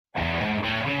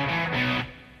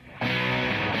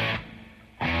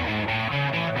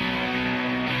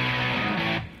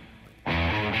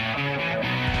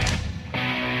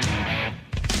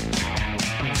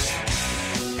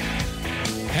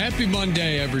Happy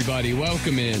Monday, everybody.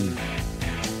 Welcome in.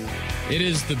 It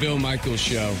is the Bill Michaels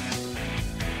Show.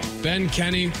 Ben,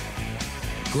 Kenny,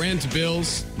 Grant,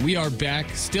 Bills. We are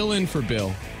back. Still in for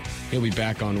Bill. He'll be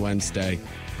back on Wednesday.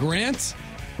 Grant,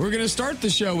 we're going to start the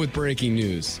show with breaking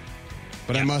news.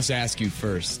 But I must ask you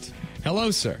first. Hello,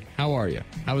 sir. How are you?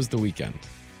 How was the weekend?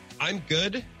 I'm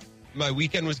good. My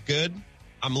weekend was good.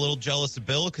 I'm a little jealous of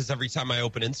Bill because every time I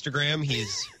open Instagram,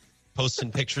 he's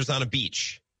posting pictures on a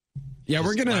beach. Yeah,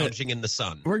 we're gonna lounging in the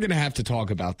sun. We're gonna have to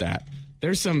talk about that.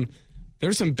 There's some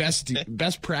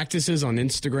best practices on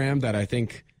Instagram that I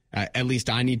think at least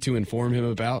I need to inform him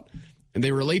about, and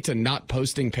they relate to not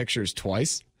posting pictures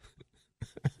twice.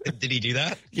 Did he do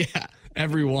that? Yeah,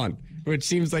 every one, which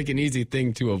seems like an easy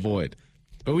thing to avoid.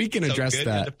 But we can address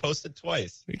that. To post it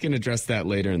twice. We can address that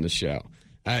later in the show.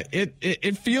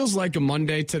 It feels like a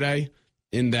Monday today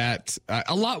in that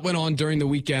a lot went on during the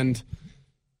weekend.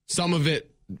 Some of it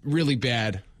really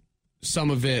bad. Some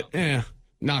of it,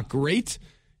 not great.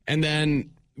 And then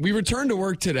we returned to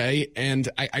work today, and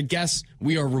I guess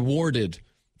we are rewarded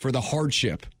for the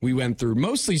hardship we went through,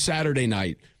 mostly Saturday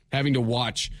night, having to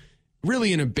watch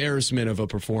really an embarrassment of a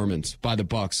performance by the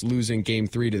Bucks, losing Game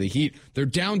 3 to the Heat. They're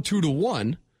down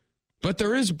 2-1. But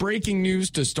there is breaking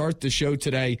news to start the show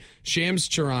today. Shams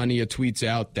Charania tweets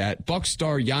out that Bucks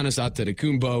star Giannis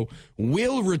Antetokounmpo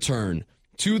will return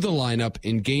to the lineup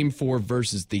in Game 4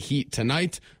 versus the Heat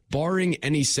tonight, barring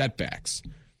any setbacks.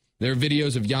 There are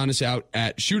videos of Giannis out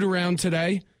at shoot-around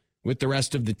today with the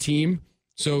rest of the team.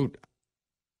 So,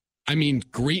 I mean,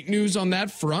 great news on that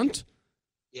front.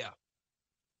 Yeah.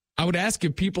 I would ask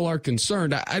if people are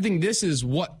concerned. I think this is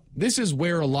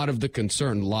where a lot of the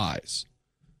concern lies.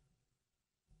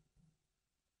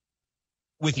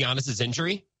 With Giannis's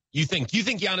injury? You think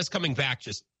Giannis coming back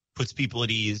just puts people at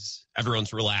ease?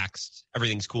 Everyone's relaxed.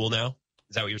 Everything's cool now?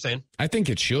 Is that what you're saying? I think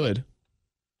it should.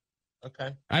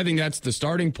 Okay. I think that's the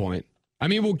starting point. I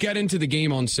mean, we'll get into the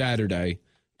game on Saturday,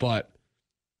 but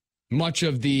much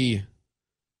of the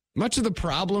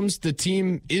problems the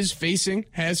team is facing,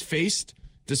 has faced,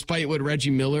 despite what Reggie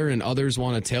Miller and others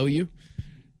want to tell you,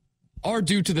 are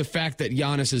due to the fact that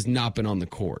Giannis has not been on the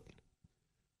court.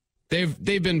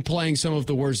 They've been playing some of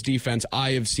the worst defense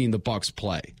I have seen the Bucks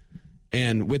play.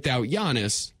 And without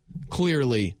Giannis,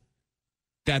 clearly,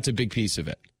 that's a big piece of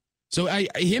it. So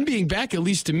him being back, at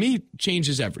least to me,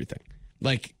 changes everything.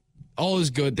 Like, all is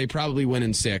good. They probably win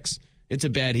in 6. It's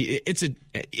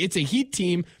a Heat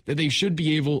team that they should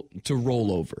be able to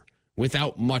roll over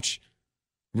without much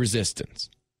resistance.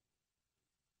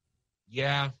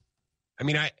 Yeah. I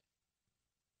mean,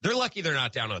 they're lucky they're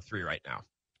not down 0-3 right now.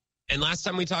 And last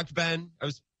time we talked, Ben, I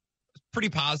was pretty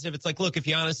positive. It's like, look, if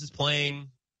Giannis is playing,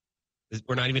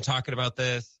 we're not even talking about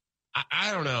this.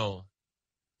 I don't know.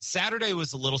 Saturday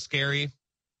was a little scary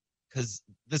because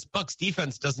this Bucks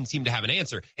defense doesn't seem to have an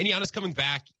answer. And Giannis coming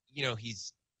back,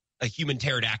 he's a human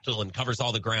pterodactyl and covers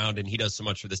all the ground, and he does so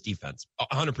much for this defense.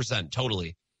 100%,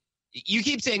 totally. You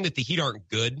keep saying that the Heat aren't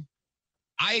good.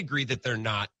 I agree that they're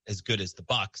not as good as the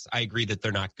Bucks. I agree that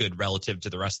they're not good relative to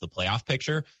the rest of the playoff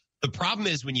picture. The problem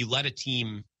is when you let a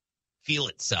team feel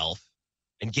itself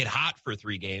and get hot for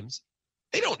 3 games,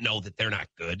 they don't know that they're not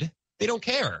good. They don't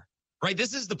care, right?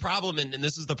 This is the problem, and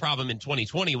this is the problem in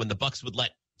 2020 when the Bucks would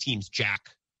let teams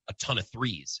jack a ton of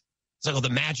threes. It's like, the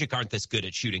Magic aren't this good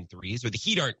at shooting threes, or the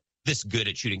Heat aren't this good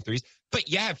at shooting threes. But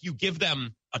yeah, if you give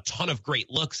them a ton of great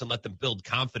looks and let them build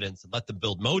confidence and let them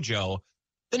build mojo,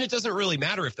 then it doesn't really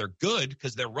matter if they're good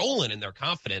because they're rolling and they're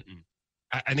confident. And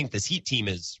I think this Heat team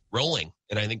is rolling,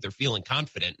 and I think they're feeling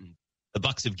confident, and the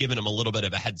Bucks have given them a little bit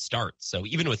of a head start. So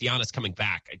even with Giannis coming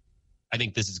back, I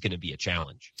think this is going to be a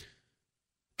challenge.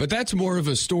 But that's more of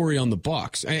a story on the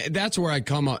Bucks. That's where I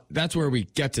come up. That's where we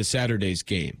get to Saturday's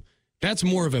game. That's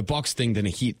more of a Bucks thing than a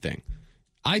Heat thing.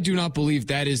 I do not believe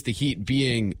that is the Heat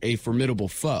being a formidable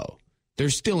foe. They're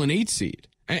still an 8 seed,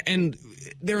 and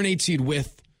they're an 8 seed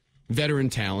with veteran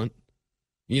talent,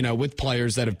 with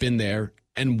players that have been there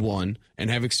and won and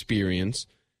have experience.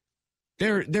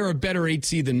 They're a better 8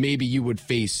 seed than maybe you would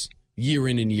face year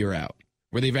in and year out,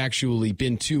 where they've actually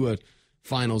been to a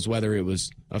finals, whether it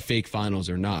was a fake finals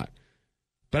or not.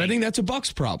 But I think that's a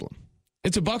Bucks problem.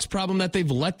 It's a Bucks problem that they've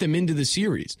let them into the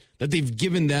series, that they've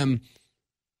given them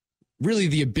really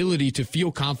the ability to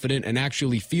feel confident and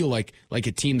actually feel like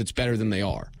a team that's better than they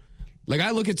are. Like,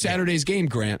 I look at Saturday's game,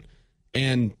 Grant,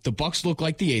 and the Bucks look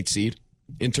like the 8 seed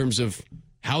in terms of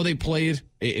how they played,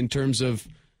 in terms of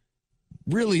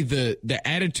really the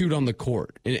attitude on the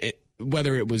court.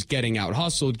 Whether it was getting out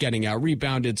hustled, getting out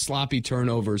rebounded, sloppy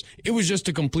turnovers, it was just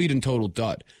a complete and total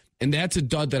dud. And that's a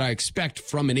dud that I expect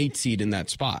from an 8 seed in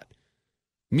that spot.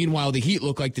 Meanwhile, the Heat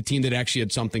look like the team that actually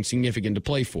had something significant to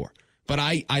play for. But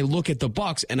I look at the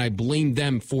Bucks and I blame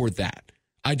them for that.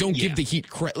 I don't give the Heat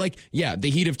credit. The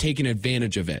Heat have taken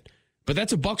advantage of it. But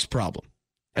that's a Bucks problem.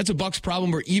 That's a Bucks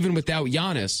problem where even without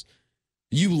Giannis,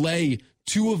 you lay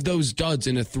 2 of those duds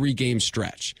in a 3-game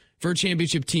stretch. For a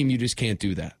championship team, you just can't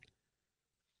do that.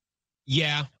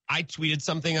 Yeah, I tweeted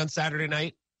something on Saturday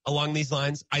night along these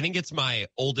lines. I think it's my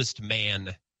oldest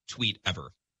man tweet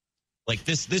ever. Like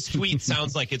this tweet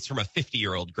sounds like it's from a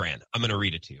 50-year-old Grant. I'm going to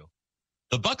read it to you.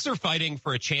 The Bucks are fighting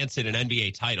for a chance at an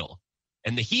NBA title,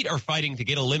 and the Heat are fighting to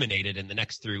get eliminated in the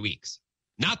next 3 weeks.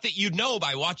 Not that you'd know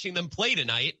by watching them play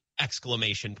tonight! ! I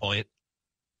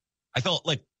felt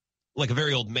like a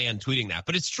very old man tweeting that,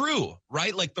 but it's true,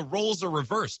 right? Like the roles are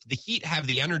reversed. The Heat have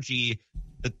the energy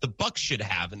that the Bucks should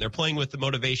have, and they're playing with the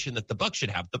motivation that the Bucks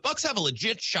should have. The Bucks have a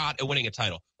legit shot at winning a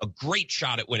title, a great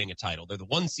shot at winning a title. They're the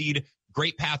 1 seed,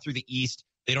 great path through the East.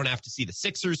 They don't have to see the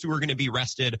Sixers, who are going to be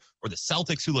rested, or the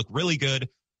Celtics, who look really good.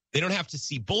 They don't have to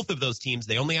see both of those teams.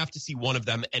 They only have to see one of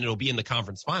them, and it'll be in the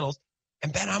conference finals.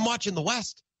 And Ben, I'm watching the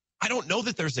West. I don't know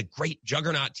that there's a great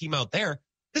juggernaut team out there.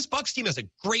 This Bucks team has a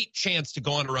great chance to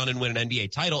go on a run and win an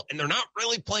NBA title, and they're not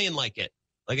really playing like it.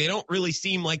 Like, they don't really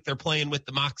seem like they're playing with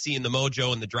the moxie and the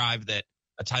mojo and the drive that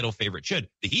a title favorite should.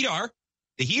 The Heat are.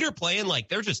 The Heat are playing like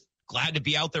they're just glad to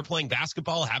be out there playing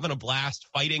basketball, having a blast,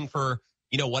 fighting for,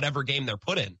 whatever game they're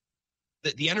put in.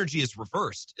 The energy is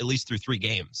reversed, at least through 3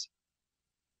 games.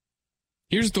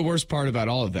 Here's the worst part about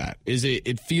all of that, is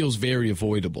it feels very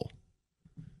avoidable.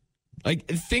 Like,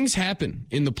 things happen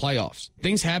in the playoffs.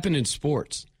 Things happen in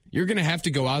sports. You're going to have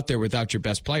to go out there without your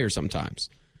best player sometimes.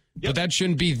 Yep. But that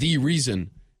shouldn't be the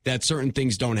reason that certain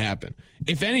things don't happen.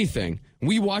 If anything,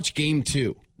 we watch Game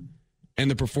 2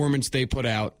 and the performance they put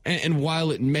out, and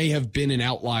while it may have been an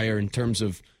outlier in terms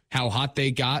of how hot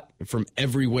they got from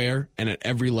everywhere and at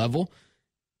every level,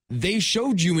 they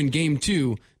showed you in Game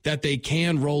 2 that they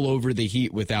can roll over the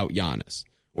Heat without Giannis.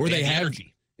 Or they have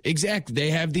energy. Exactly.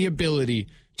 They have the ability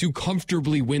to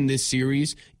comfortably win this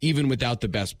series even without the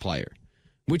best player,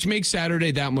 which makes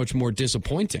Saturday that much more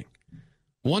disappointing.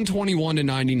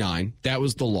 121-99, that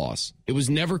was the loss. It was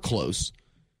never close.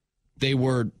 They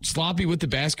were sloppy with the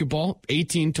basketball,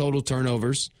 18 total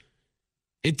turnovers.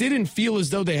 It didn't feel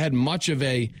as though they had much of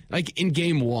in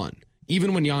Game 1,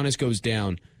 even when Giannis goes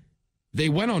down, they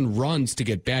went on runs to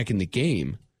get back in the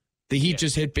game. The Heat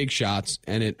just hit big shots,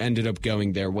 and it ended up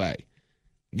going their way.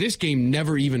 This game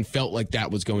never even felt like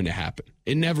that was going to happen.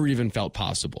 It never even felt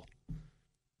possible.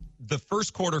 The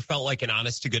first quarter felt like an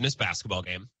honest-to-goodness basketball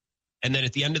game. And then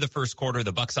at the end of the first quarter,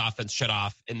 the Bucks offense shut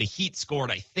off, and the Heat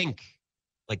scored, I think,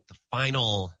 like the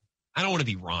final, I don't want to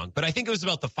be wrong, but I think it was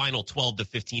about the final 12 to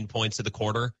 15 points of the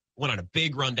quarter. Went on a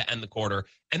big run to end the quarter.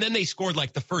 And then they scored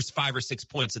like the first 5 or 6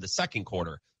 points of the second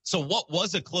quarter. So what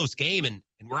was a close game, and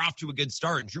we're off to a good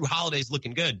start, and Drew Holiday's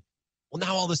looking good. Well,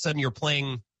 now all of a sudden you're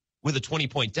playing with a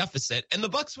 20-point deficit, and the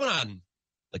Bucks went on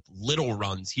like little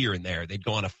runs here and there. They'd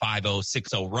go on a 5-0,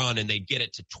 6-0 run, and they'd get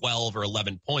it to 12 or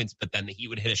 11 points, but then the Heat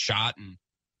would hit a shot, and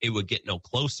it would get no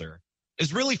closer.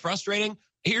 It's really frustrating.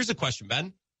 Here's a question,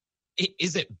 Ben.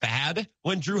 Is it bad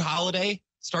when Drew Holiday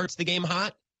starts the game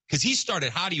hot? Because he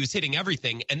started hot, he was hitting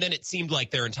everything, and then it seemed like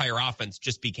their entire offense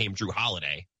just became Drew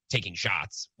Holiday taking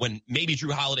shots. When maybe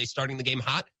Drew Holiday starting the game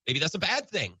hot, maybe that's a bad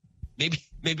thing.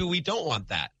 Maybe we don't want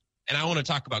that. And I want to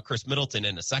talk about Chris Middleton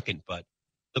in a second, but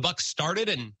the Bucks started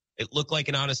and it looked like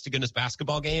an honest-to-goodness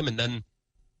basketball game, and then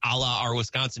a la our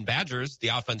Wisconsin Badgers, the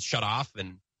offense shut off,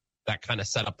 and that kind of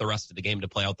set up the rest of the game to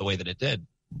play out the way that it did.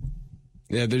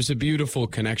 Yeah, there's a beautiful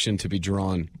connection to be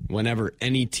drawn whenever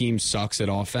any team sucks at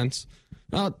offense.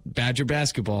 Well, Badger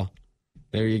basketball.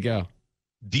 There you go.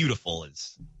 Beautiful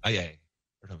is, I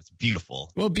don't know if it's beautiful.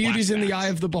 Well, beauty's in the eye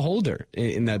of the beholder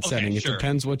in that setting. It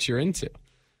depends what you're into.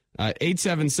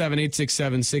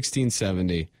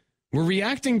 877-867-1670. We're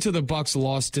reacting to the Bucks'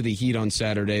 loss to the Heat on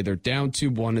Saturday. They're down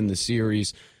 2-1 in the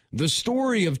series. The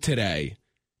story of today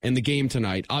and the game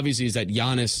tonight, obviously, is that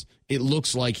Giannis, it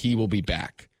looks like he will be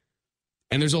back.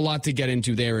 And there's a lot to get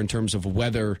into there in terms of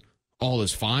whether all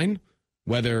is fine,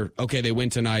 whether, okay, they win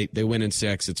tonight, they win in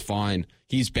 6, it's fine.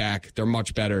 He's back. They're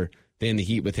much better than the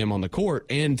Heat with him on the court.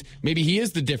 And maybe he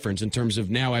is the difference in terms of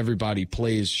now everybody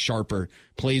plays sharper,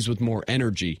 plays with more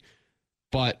energy.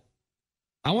 But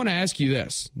I want to ask you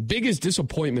this. Biggest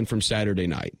disappointment from Saturday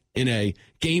night in a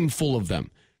game full of them.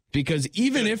 Because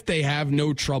even if they have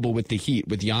no trouble with the Heat,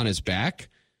 with Giannis back,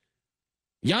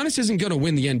 Giannis isn't going to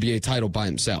win the NBA title by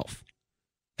himself.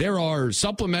 There are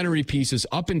supplementary pieces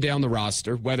up and down the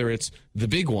roster, whether it's the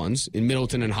big ones in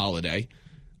Middleton and Holiday.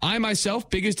 I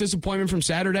myself, biggest disappointment from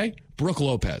Saturday, Brook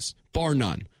Lopez, bar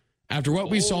none. After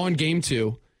what we saw in game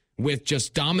 2 with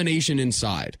just domination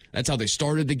inside. That's how they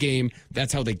started the game.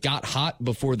 That's how they got hot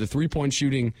before the three-point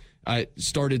shooting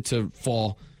started to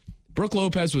fall. Brook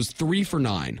Lopez was 3 for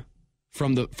 9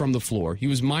 from the floor. He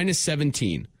was minus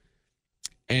 17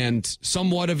 and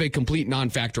somewhat of a complete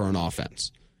non-factor on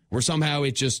offense, where somehow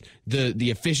it just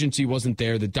the efficiency wasn't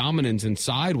there, the dominance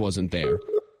inside wasn't there,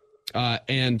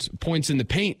 and points in the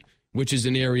paint, which is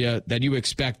an area that you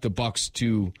expect the Bucks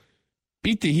to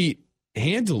beat the Heat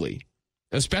handily,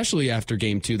 especially after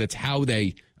game 2. That's how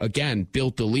they, again,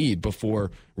 built the lead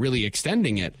before really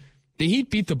extending it. The Heat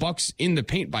beat the Bucks in the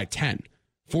paint by 10,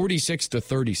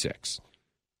 46-36.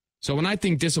 So when I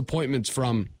think disappointments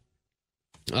from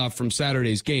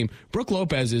Saturday's game, Brook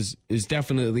Lopez is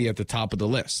definitely at the top of the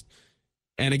list.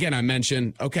 And again, I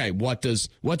mentioned, okay, what does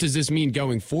this mean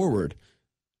going forward?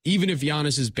 Even if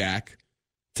Giannis is back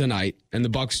tonight and the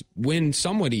Bucks win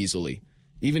somewhat easily,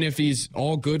 even if he's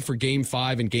all good for game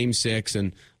 5 and game 6,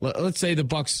 and let's say the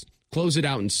Bucks close it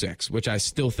out in 6, which I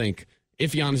still think,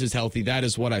 if Giannis is healthy, that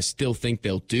is what I still think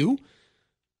they'll do.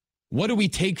 What do we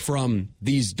take from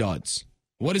these duds?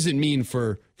 What does it mean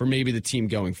for maybe the team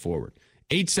going forward?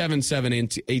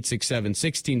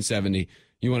 877-867-1670.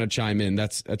 You want to chime in?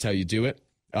 That's how you do it.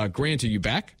 Grant, are you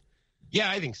back? Yeah,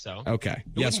 I think so. Okay.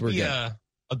 Yes, we're good.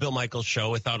 A Bill Michaels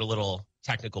show without a little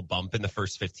technical bump in the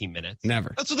first 15 minutes.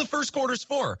 Never. That's what the first quarter's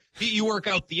for. You work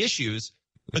out the issues,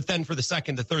 but then for the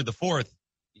second, the third, the fourth,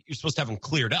 you're supposed to have them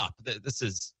cleared up. This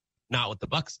is not what the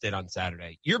Bucks did on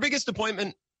Saturday. Your biggest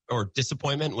appointment or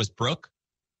disappointment was Brook.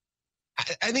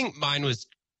 I think mine was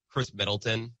Chris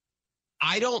Middleton.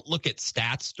 I don't look at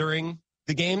stats during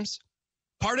the games.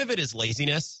 Part of it is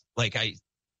laziness. Like I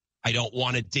don't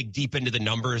want to dig deep into the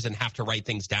numbers and have to write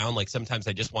things down. Like sometimes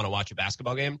I just want to watch a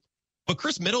basketball game. But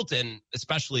Chris Middleton,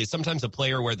 especially, is sometimes a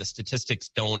player where the statistics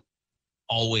don't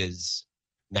always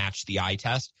match the eye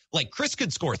test. Like Chris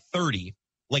could score 30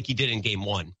 like he did in game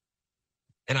 1.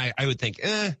 And I would think,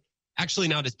 actually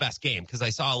not his best game, because I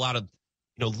saw a lot of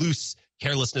loose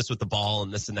carelessness with the ball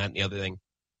and this and that and the other thing.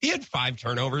 He had 5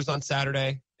 turnovers on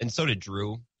Saturday, and so did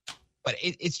Drew. But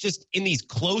it's just in these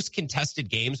close contested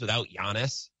games without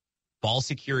Giannis, ball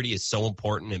security is so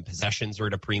important and possessions are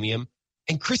at a premium.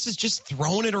 And Chris is just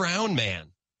throwing it around, man.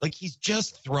 Like he's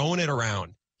just throwing it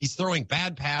around. He's throwing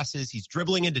bad passes. He's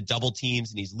dribbling into double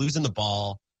teams and he's losing the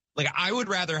ball. Like I would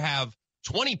rather have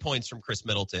 20 points from Chris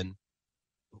Middleton,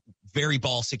 very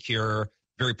ball secure,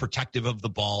 very protective of the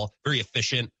ball, very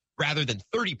efficient, rather than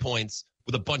 30 points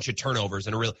with a bunch of turnovers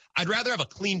and I'd rather have a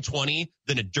clean 20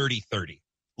 than a dirty 30.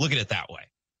 Look at it that way.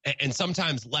 And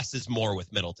sometimes less is more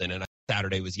with Middleton. And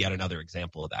Saturday was yet another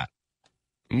example of that.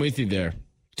 I'm with you there.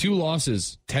 2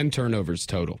 losses, 10 turnovers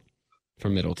total for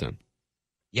Middleton.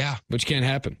 Yeah. Which can't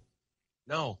happen.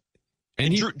 No.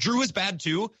 And Drew was bad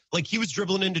too. Like he was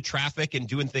dribbling into traffic and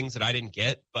doing things that I didn't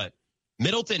get. But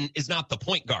Middleton is not the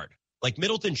point guard. Like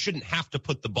Middleton shouldn't have to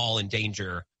put the ball in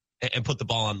danger and put the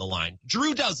ball on the line.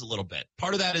 Drew does a little bit.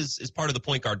 Part of that is part of the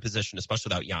point guard position, especially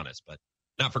without Giannis, but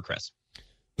not for Chris.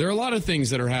 There are a lot of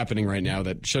things that are happening right now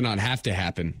that should not have to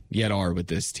happen, yet are with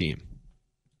this team.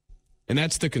 And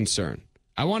that's the concern.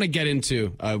 I want to get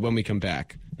into, when we come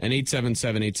back, an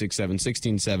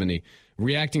 877-867-1670,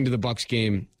 reacting to the Bucks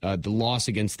game, the loss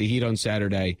against the Heat on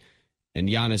Saturday, and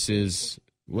Giannis's,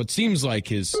 what seems like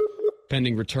his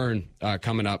pending return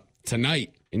coming up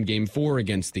tonight in Game 4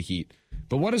 against the Heat.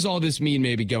 But what does all this mean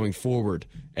maybe going forward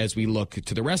as we look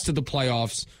to the rest of the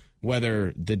playoffs,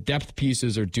 whether the depth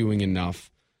pieces are doing enough?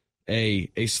 A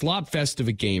slop fest of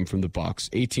a game from the Bucks,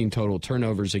 18 total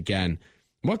turnovers again.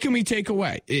 What can we take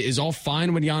away? Is all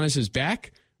fine when Giannis is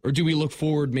back? Or do we look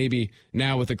forward maybe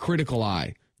now with a critical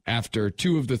eye after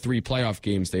 2 of the 3 playoff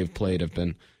games they've played have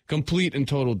been complete and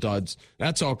total duds?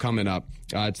 That's all coming up.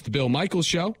 It's the Bill Michaels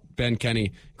Show. Ben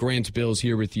Kenny, Grant Bills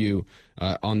here with you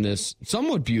on this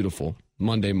somewhat beautiful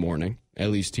Monday morning, at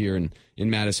least here in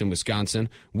Madison, Wisconsin.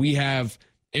 We have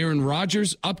Aaron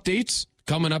Rodgers updates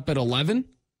coming up at 11.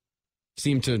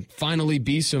 Seem to finally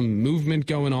be some movement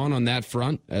going on that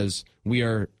front as we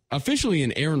are officially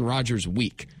in Aaron Rodgers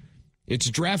week. It's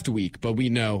draft week, but we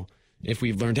know if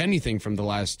we've learned anything from the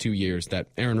last 2 years that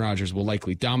Aaron Rodgers will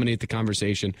likely dominate the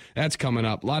conversation. That's coming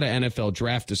up. A lot of NFL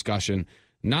draft discussion.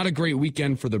 Not a great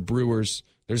weekend for the Brewers.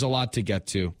 There's a lot to get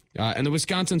to. And the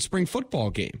Wisconsin spring football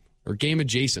game, or game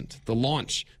adjacent, the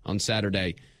launch on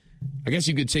Saturday. I guess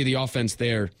you could say the offense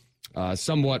there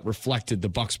somewhat reflected the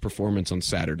Bucs' performance on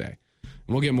Saturday.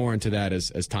 We'll get more into that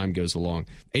as time goes along.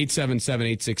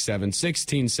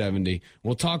 877-867-1670.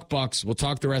 We'll talk Bucks. We'll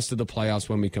talk the rest of the playoffs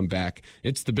when we come back.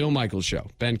 It's the Bill Michaels Show.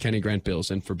 Ben, Kenny, Grant,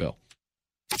 Bills, in for Bill.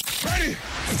 Ready?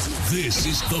 This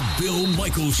is the Bill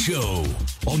Michaels Show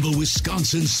on the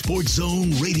Wisconsin Sports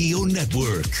Zone Radio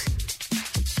Network.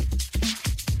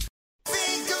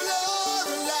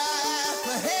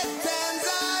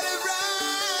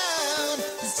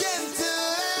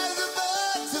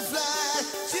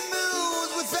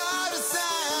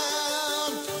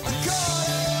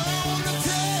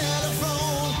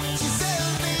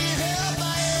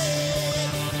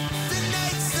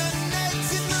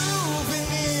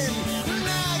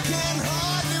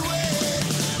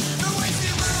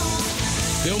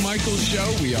 Bill Michaels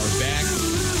Show, we are back.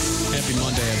 Happy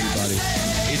Monday, everybody.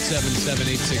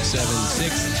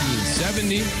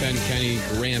 877-867-1670. Ben Kenny,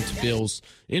 Grant, Bills.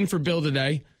 In for Bill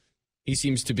today. He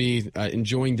seems to be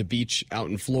enjoying the beach out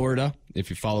in Florida.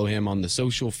 If you follow him on the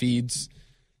social feeds,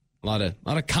 a lot of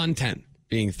content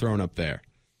being thrown up there.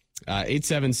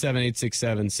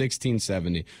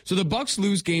 877-867-1670. So the Bucks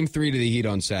lose Game 3 to the Heat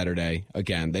on Saturday.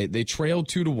 Again, they trailed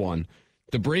 2-1.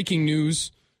 The breaking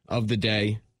news of the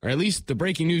day, or at least the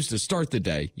breaking news to start the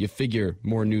day, you figure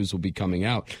more news will be coming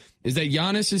out, is that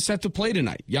Giannis is set to play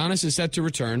tonight. Giannis is set to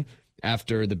return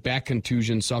after the back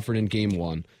contusion suffered in Game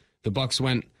 1. The Bucks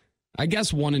went, I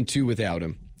guess, 1-2 without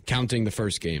him, counting the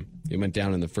first game. He went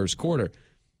down in the first quarter.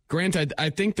 Grant,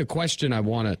 I think the question I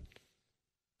want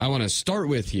to start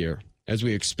with here as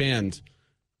we expand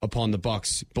upon the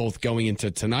Bucks both going into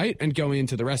tonight and going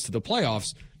into the rest of the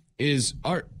playoffs is,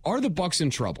 are the Bucks in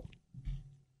trouble?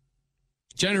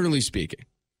 Generally speaking.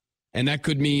 And that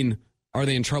could mean, are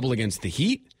they in trouble against the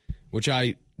Heat? Which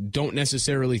I don't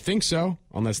necessarily think so,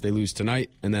 unless they lose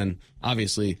tonight. And then,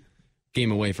 obviously,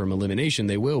 game away from elimination,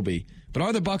 they will be. But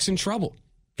are the Bucks in trouble?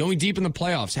 Going deep in the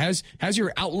playoffs, has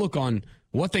your outlook on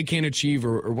what they can achieve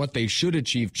or what they should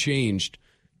achieve changed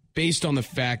based on the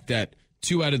fact that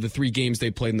 2 out of the 3 games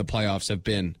they played in the playoffs have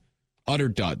been utter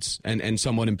duds and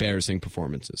somewhat embarrassing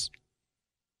performances?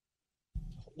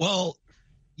 Well,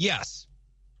 yes.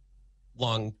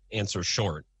 Long answer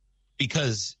short,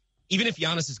 because even if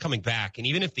Giannis is coming back and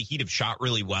even if the Heat have shot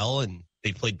really well and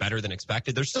they've played better than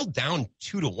expected, they're still down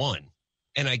 2-1.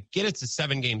 And I get it's a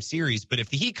 7-game series, but if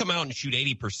the Heat come out and shoot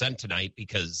 80% tonight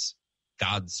because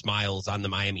God smiles on the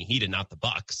Miami Heat and not the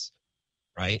Bucks,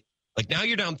 right? Like now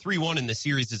you're down 3-1 and the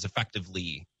series is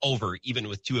effectively over, even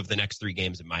with 2 of the next 3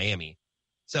 games in Miami.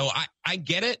 So I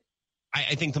get it.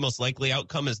 I think the most likely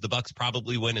outcome is the Bucks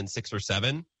probably win in 6 or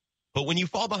 7. But when you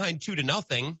fall behind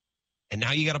 2-0, and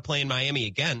now you got to play in Miami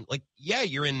again, like, yeah,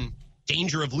 you're in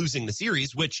danger of losing the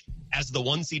series, which as the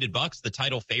 1-seeded Bucks, the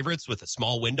title favorites with a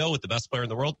small window with the best player in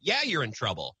the world, yeah, you're in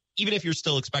trouble. Even if you're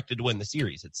still expected to win the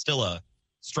series, it's still a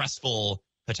stressful,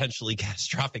 potentially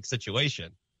catastrophic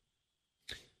situation.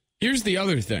 Here's the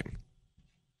other thing.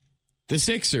 The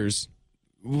Sixers,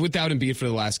 without Embiid for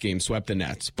the last game, swept the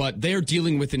Nets, but they're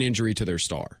dealing with an injury to their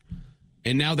star.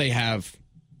 And now they have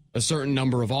a certain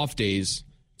number of off days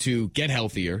to get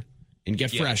healthier and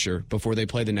get fresher before they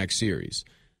play the next series.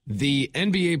 The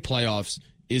NBA playoffs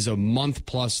is a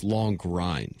month-plus long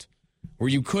grind where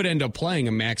you could end up playing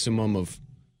a maximum of,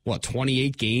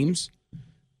 28 games?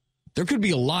 There could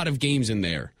be a lot of games in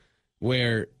there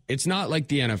where it's not like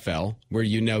the NFL where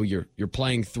you're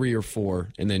playing 3 or 4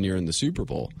 and then you're in the Super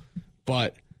Bowl.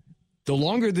 But the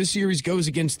longer this series goes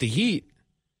against the Heat,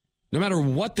 no matter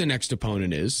what the next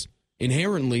opponent is,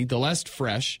 inherently, the less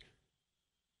fresh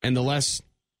and the less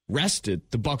rested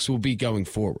the Bucks will be going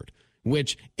forward,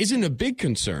 which isn't a big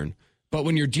concern. But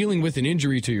when you're dealing with an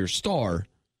injury to your star,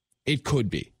 it could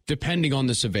be, depending on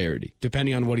the severity,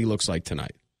 depending on what he looks like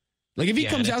tonight. Like if he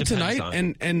comes out tonight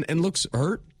and looks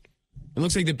hurt, it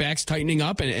looks like the back's tightening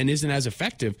up and isn't as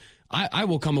effective, I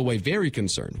will come away very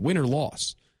concerned, win or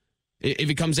loss. If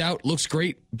he comes out, looks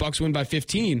great, Bucks win by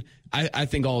 15, I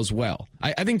think all is well.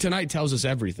 I think tonight tells us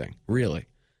everything, really.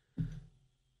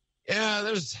 Yeah,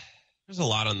 there's a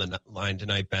lot on the line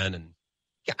tonight, Ben, and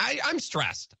I'm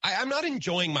stressed. I'm not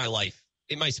enjoying my life,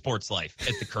 in my sports life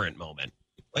at the current moment.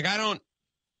 Like I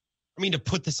mean to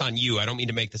put this on you. I don't mean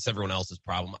to make this everyone else's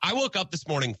problem. I woke up this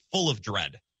morning full of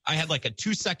dread. I had like a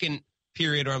 2-second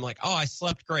period where I'm like, oh, I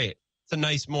slept great. It's a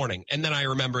nice morning. And then I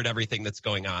remembered everything that's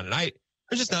going on. And I'm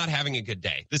just not having a good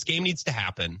day. This game needs to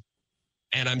happen.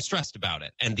 And I'm stressed about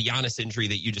it. And the Giannis injury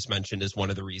that you just mentioned is one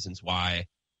of the reasons why,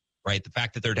 right? The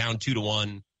fact that they're down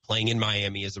 2-1, playing in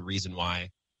Miami is a reason why.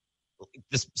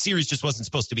 This series just wasn't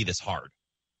supposed to be this hard.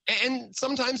 And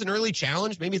sometimes an early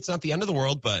challenge, maybe it's not the end of the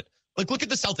world, but like look at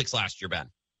the Celtics last year, Ben.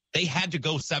 They had to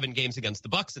go 7 games against the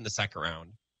Bucks in the second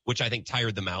round, which I think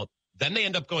tired them out. Then they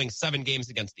end up going 7 games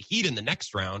against the Heat in the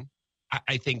next round.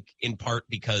 I think in part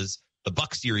because the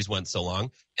Bucks series went so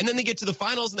long. And then they get to the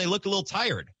finals and they look a little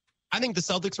tired. I think the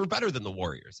Celtics were better than the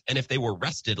Warriors. And if they were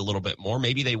rested a little bit more,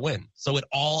 maybe they win. So it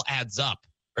all adds up.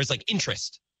 Or it's like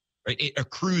interest, right? It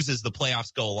accrues as the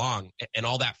playoffs go along, and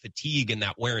all that fatigue and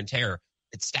that wear and tear,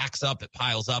 it stacks up, it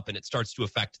piles up, and it starts to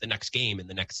affect the next game and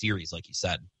the next series, like you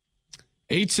said.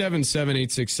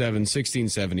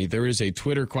 877-867-1670. There is a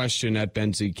Twitter question at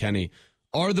Ben Z. Kenny.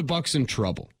 Are the Bucks in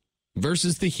trouble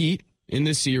versus the Heat in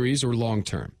this series or long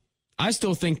term? I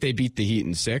still think they beat the Heat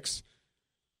in 6,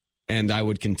 and I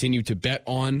would continue to bet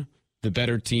on the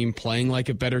better team playing like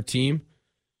a better team.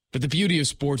 But the beauty of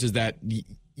sports is that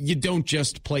you don't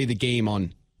just play the game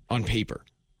on paper,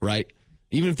 right?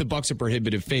 Even if the Bucks are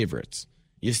prohibitive favorites,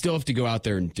 you still have to go out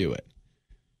there and do it.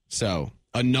 So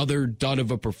another dud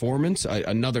of a performance,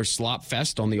 another slop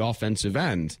fest on the offensive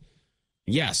end.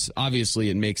 Yes, obviously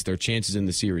it makes their chances in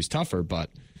the series tougher, but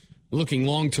looking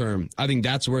long term, I think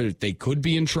that's where they could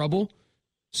be in trouble.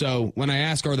 So when I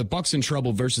ask, are the Bucks in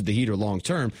trouble versus the Heat or long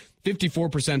term,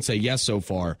 54% say yes so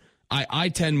far. I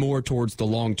tend more towards the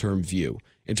long term view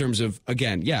in terms of,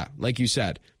 again, yeah, like you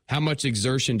said, how much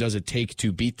exertion does it take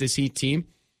to beat this Heat team?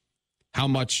 How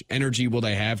much energy will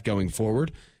they have going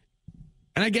forward?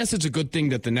 And I guess it's a good thing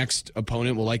that the next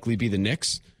opponent will likely be the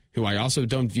Knicks, who I also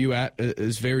don't view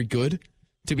as very good,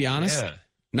 to be honest. Yeah.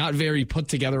 Not very put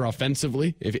together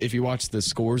offensively, if you watch the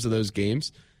scores of those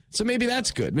games. So maybe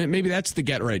that's good. Maybe that's the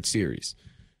get-right series.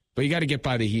 But you got to get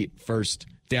by the Heat first,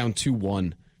 down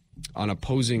 2-1 on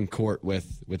opposing court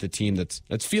with a team that's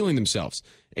feeling themselves.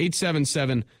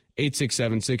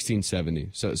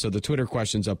 877-867-1670. So the Twitter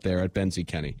question's up there at Ben Z.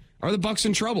 Kenny. Are the Bucks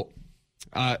in trouble?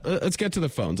 Let's get to the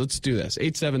phones. Let's do this.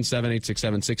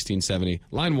 877-867-1670.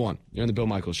 Line 1. You're on the Bill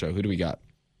Michaels Show. Who do we got?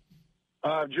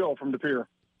 Joe from De Pere.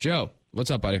 Joe,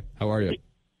 what's up, buddy? How are you?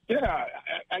 Yeah,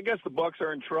 I guess the Bucks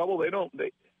are in trouble.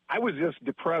 I was just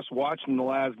depressed watching the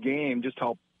last game, just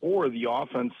how poor the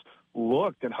offense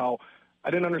looked and how I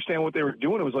didn't understand what they were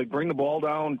doing. It was like bring the ball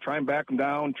down, try and back them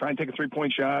down, try and take a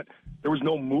three-point shot. There was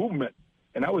no movement,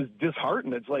 and I was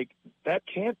disheartened. It's like that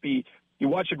can't be. You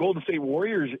watch the Golden State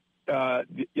Warriors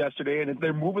yesterday, and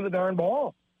they're moving the darn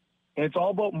ball, and it's all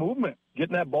about movement,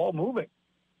 getting that ball moving.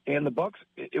 And the Bucks,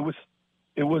 it was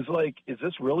like, is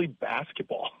this really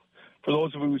basketball? For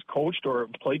those of you who's coached or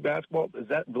played basketball, is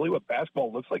that really what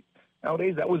basketball looks like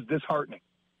nowadays? That was disheartening.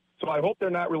 So I hope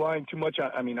they're not relying too much on,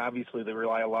 I mean, obviously they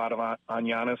rely a lot on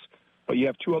Giannis, but you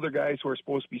have two other guys who are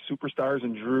supposed to be superstars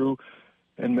in Drew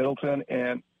and Middleton,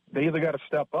 and they either got to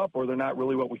step up or they're not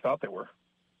really what we thought they were.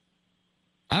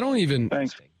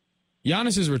 Thanks.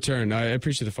 Giannis's return, I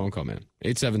appreciate the phone call, man.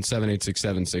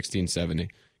 877-867-1670.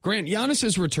 Grant,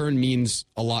 Giannis's return means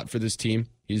a lot for this team.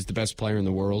 He's the best player in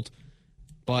the world.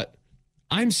 But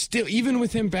I'm still, even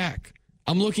with him back,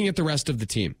 I'm looking at the rest of the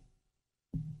team.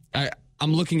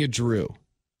 I'm looking at Drew.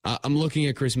 I'm looking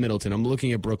at Chris Middleton. I'm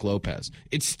looking at Brook Lopez.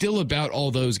 It's still about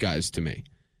all those guys to me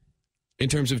in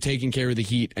terms of taking care of the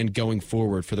Heat and going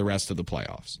forward for the rest of the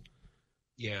playoffs.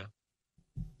 Yeah.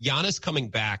 Giannis coming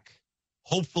back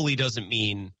hopefully doesn't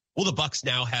mean, well, the Bucks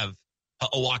now have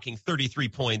a walking 33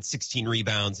 points, 16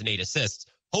 rebounds, and 8 assists.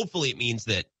 Hopefully it means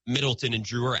that Middleton and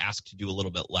Drew are asked to do a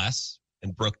little bit less,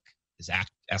 and Brook is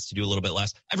asked to do a little bit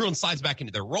less. Everyone slides back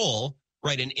into their role,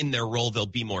 right? And in their role, they'll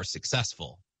be more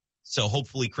successful. So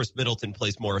hopefully Chris Middleton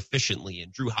plays more efficiently,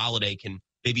 and Drew Holiday can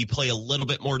maybe play a little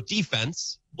bit more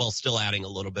defense while still adding a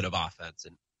little bit of offense.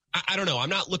 And I don't know. I'm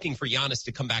not looking for Giannis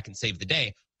to come back and save the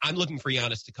day. I'm looking for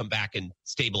Giannis to come back and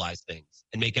stabilize things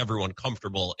and make everyone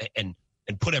comfortable and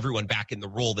put everyone back in the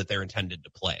role that they're intended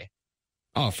to play.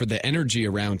 Oh, for the energy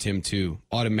around him to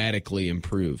automatically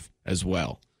improve as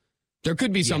well. There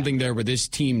could be something there where this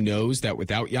team knows that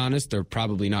without Giannis, they're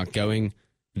probably not going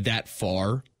that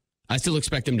far. I still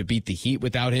expect them to beat the Heat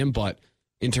without him, but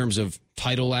in terms of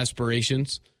title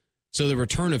aspirations, so the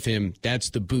return of him,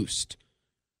 that's the boost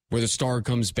where the star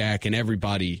comes back and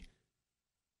everybody,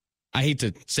 I hate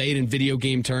to say it in video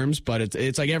game terms, but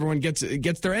it's like everyone gets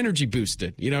their energy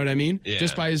boosted. You know what I mean? Yeah.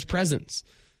 Just by his presence.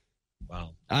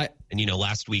 Wow.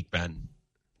 Last week, Ben,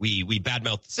 we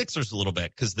badmouthed the Sixers a little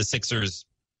bit because the Sixers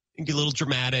can get a little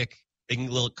dramatic. They can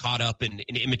get a little caught up in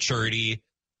immaturity.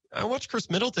 I watched Chris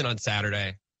Middleton on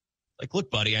Saturday. Like, look,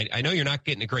 buddy, I know you're not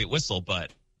getting a great whistle,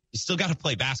 but you still got to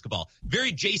play basketball.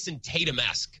 Very Jason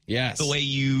Tatum-esque. Yes. The way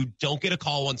you don't get a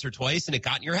call once or twice and it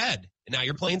got in your head. And now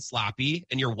you're playing sloppy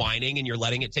and you're whining and you're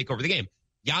letting it take over the game.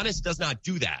 Giannis does not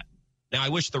do that. Now, I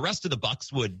wish the rest of the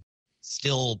Bucks would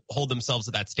still hold themselves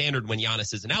to that standard when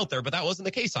Giannis isn't out there, but that wasn't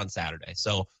the case on Saturday.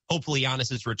 So hopefully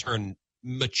Giannis's return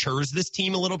matures this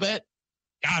team a little bit.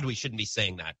 God, we shouldn't be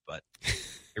saying that, but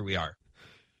here we are.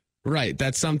 Right.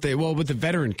 That's something. Well, with the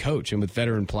veteran coach and with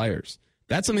veteran players,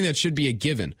 That's something that should be a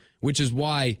given, which is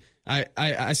why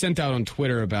I sent out on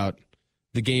Twitter about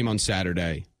the game on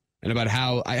Saturday and about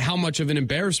how much of an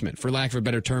embarrassment, for lack of a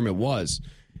better term, it was,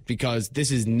 because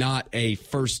this is not a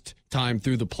first time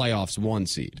through the playoffs 1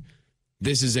 seed.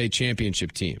 This is a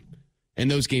championship team. And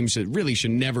those games really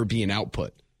should never be an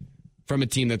output from a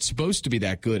team that's supposed to be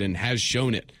that good and has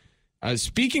shown it.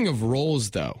 Speaking of roles,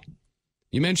 though,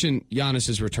 you mentioned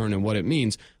Giannis' return and what it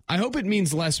means. I hope it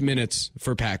means less minutes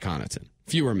for Pat Connaughton.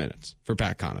 Fewer minutes for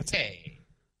Pat Connaughton. Hey.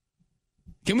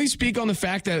 Can we speak on the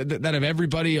fact that of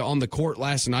everybody on the court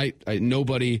last night,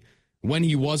 nobody, when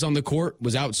he was on the court,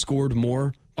 was outscored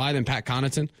more by than Pat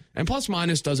Connaughton? And plus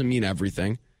minus doesn't mean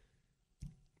everything.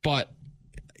 But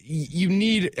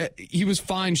he was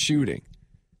fine shooting.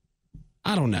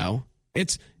 I don't know.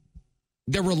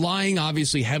 They're relying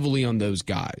obviously heavily on those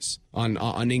guys,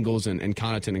 on Ingles and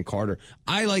Connaughton and Carter.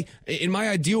 In my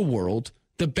ideal world,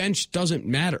 the bench doesn't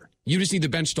matter. You just need the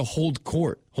bench to hold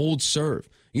court, hold serve.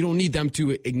 You don't need them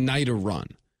to ignite a run,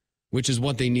 which is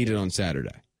what they needed on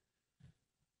Saturday.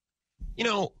 You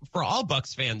know, for all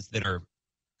Bucks fans that are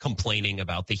complaining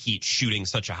about the Heat shooting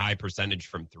such a high percentage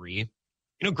from 3, you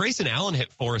know, Grayson Allen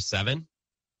hit 4 of 7.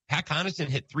 Pat Connaughton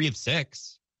hit 3 of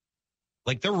 6.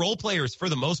 Like, their role players, for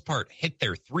the most part, hit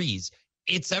their threes.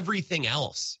 It's everything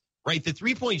else, right? The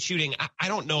three-point shooting, I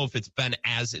don't know if it's been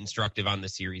as instructive on the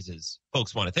series as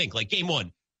folks want to think. Like, game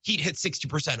 1, Heat hit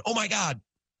 60%. Oh, my God.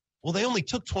 Well, they only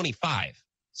took 25.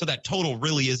 So that total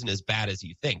really isn't as bad as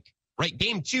you think, right?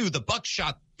 Game 2, the Bucks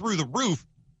shot through the roof.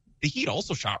 The Heat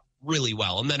also shot really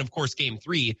well. And then, of course, game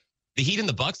 3, the Heat and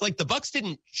the Bucks, like, the Bucks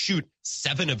didn't shoot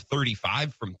 7 of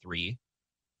 35 from 3.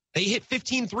 They hit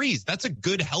 15 threes. That's a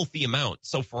good, healthy amount.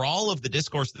 So for all of the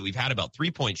discourse that we've had about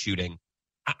three-point shooting,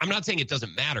 I'm not saying it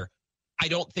doesn't matter. I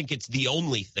don't think it's the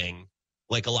only thing,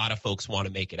 like a lot of folks want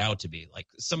to make it out to be. Like,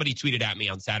 somebody tweeted at me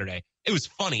on Saturday. It was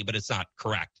funny, but it's not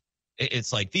correct.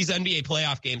 It's like, these NBA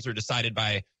playoff games are decided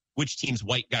by which team's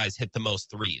white guys hit the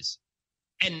most threes.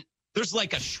 And there's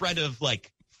like a shred of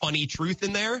like funny truth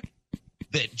in there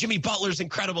that Jimmy Butler's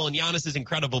incredible and Giannis is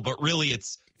incredible, but really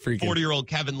it's 40-year-old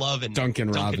Kevin Love and Duncan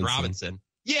Robinson.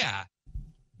 Yeah.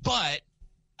 But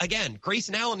again,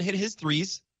 Grayson Allen hit his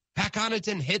threes. Pat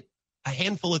Connaughton hit a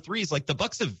handful of threes. Like, the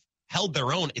Bucks have held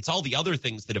their own. It's all the other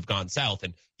things that have gone south.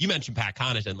 And you mentioned Pat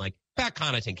Connaughton. Like, Pat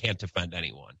Connaughton can't defend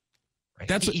anyone.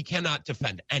 Right? He cannot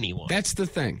defend anyone. That's the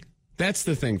thing. That's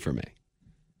the thing for me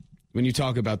when you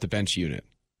talk about the bench unit.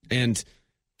 And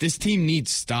this team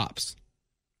needs stops.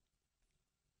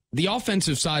 The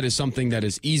offensive side is something that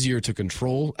is easier to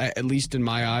control, at least in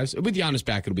my eyes. With Giannis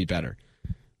back, it'll be better.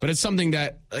 But it's something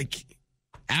that, like,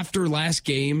 after last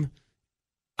game,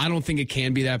 I don't think it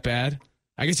can be that bad.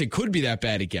 I guess it could be that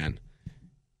bad again.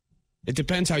 It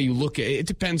depends how you look at it. It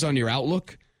depends on your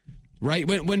outlook, right?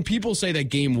 When people say that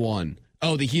game 1,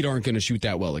 oh, the Heat aren't going to shoot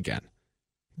that well again.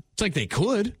 It's like they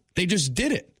could. They just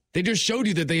did it. They just showed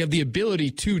you that they have the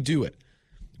ability to do it.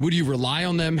 Would you rely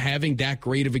on them having that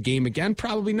great of a game again?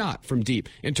 Probably not from deep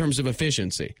in terms of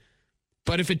efficiency.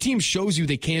 But if a team shows you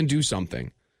they can do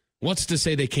something, what's to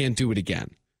say they can't do it again?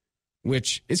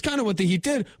 Which is kind of what the Heat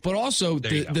did. But also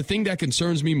the thing that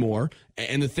concerns me more,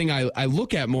 and the thing I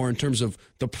look at more in terms of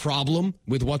the problem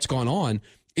with what's gone on,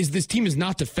 is this team has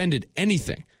not defended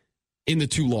anything in the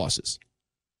 2 losses.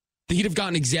 The Heat have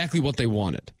gotten exactly what they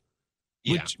wanted.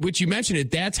 Yeah. Which you mentioned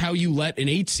it. That's how you let an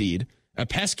 8 seed, a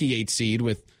pesky 8 seed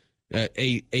with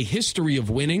a history of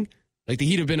winning. Like, the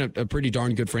Heat have been a pretty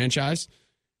darn good franchise.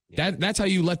 Yeah. That's how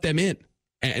you let them in.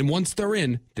 And once they're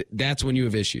in, that's when you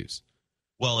have issues.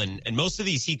 Well, and most of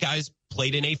these Heat guys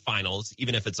played in a finals,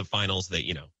 even if it's a finals that,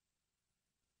 you know,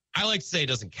 I like to say it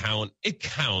doesn't count. It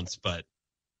counts, but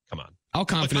come on. I'll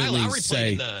confidently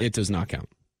say it does not count.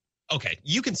 Okay,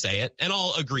 you can say it, and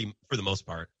I'll agree for the most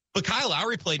part. But Kyle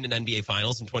Lowry played in an NBA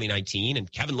Finals in 2019,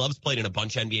 and Kevin Love's played in a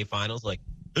bunch of NBA Finals. Like,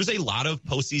 there's a lot of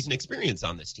postseason experience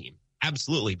on this team.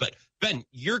 Absolutely. But, Ben,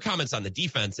 your comments on the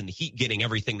defense and the Heat getting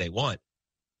everything they want.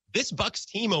 This Bucks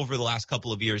team over the last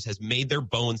couple of years has made their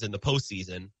bones in the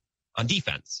postseason on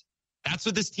defense. That's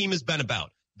what this team has been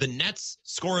about. The Nets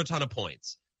score a ton of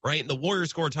points, right? And the Warriors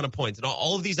score a ton of points. And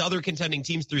all of these other contending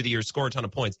teams through the years score a ton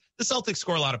of points. The Celtics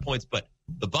score a lot of points, but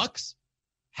the Bucks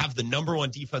have the number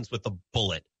 1 defense with the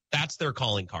bullet. That's their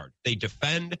calling card. They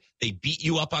defend. They beat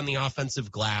you up on the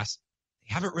offensive glass.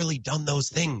 They haven't really done those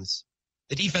things.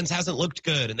 The defense hasn't looked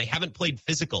good, and they haven't played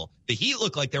physical. The Heat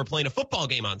looked like they were playing a football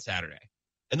game on Saturday,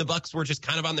 and the Bucks were just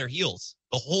kind of on their heels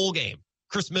the whole game.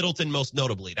 Chris Middleton, most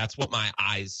notably. That's what my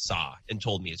eyes saw and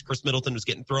told me, is Chris Middleton was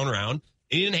getting thrown around, and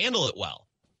he didn't handle it well.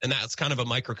 And that's kind of a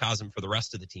microcosm for the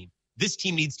rest of the team. this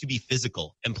team needs to be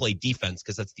physical and play defense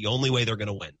because that's the only way they're going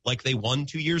to win, like they won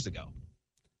 2 years ago.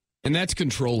 And that's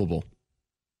controllable.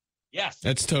 Yes.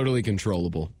 That's totally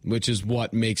controllable, which is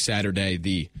what makes Saturday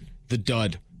the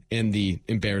dud and the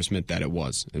embarrassment that it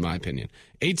was, in my opinion.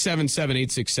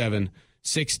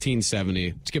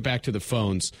 877-867-1670. Let's get back to the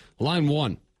phones. Line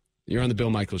 1, you're on the Bill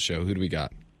Michaels Show. Who do we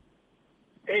got?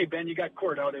 Hey, Ben, you got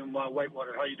Court out in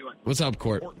Whitewater. How you doing? What's up,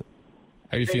 Court? How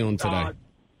are you feeling today?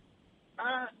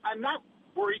 I'm not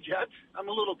worried yet. I'm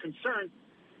a little concerned.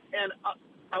 And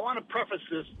I want to preface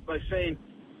this by saying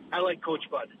I like Coach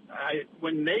Bud.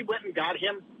 When they went and got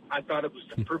him, I thought it was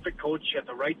the perfect coach at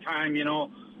the right time.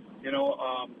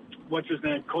 What's his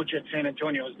name? Coach at San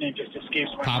Antonio. His name just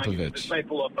escapes my mind. He's a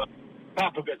disciple of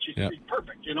Popovich. He's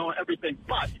perfect. Everything.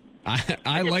 But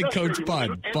I like Coach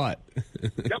Bud, but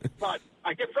but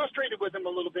I get frustrated with him a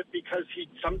little bit because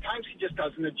sometimes he just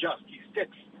doesn't adjust. He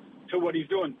sticks to what he's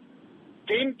doing.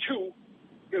 Game 2,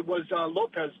 it was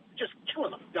Lopez just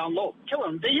killing them down low,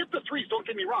 killing them. They hit the threes. Don't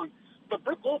get me wrong. But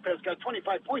Brook Lopez got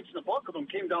 25 points, and the bulk of them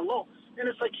came down low. And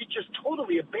it's like he just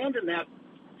totally abandoned that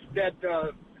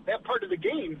part of the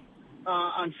game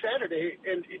on Saturday.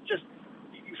 And it just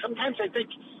sometimes I think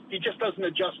he just doesn't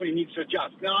adjust when he needs to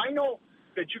adjust. Now, I know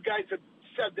that you guys have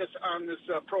said this on this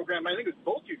program. I think it's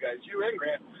both you guys, you and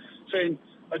Grant, saying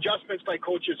adjustments by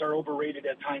coaches are overrated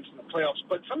at times in the playoffs.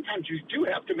 But sometimes you do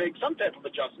have to make some type of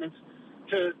adjustments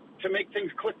to make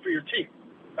things click for your team.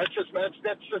 That's just my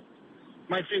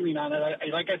feeling on it.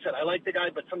 Like I said, I like the guy,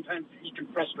 but sometimes he can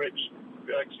frustrate me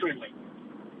extremely.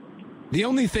 The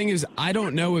only thing is, I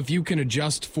don't know if you can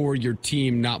adjust for your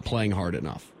team not playing hard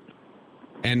enough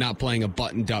and not playing a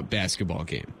buttoned-up basketball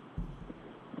game.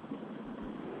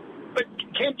 But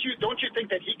don't you think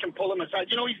that he can pull him aside?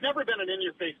 He's never been an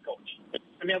in-your-face coach.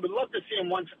 I mean, I would love to see him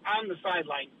once on the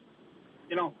sideline,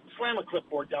 slam a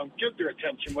clipboard down, give their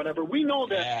attention, whatever. We know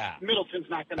that Middleton's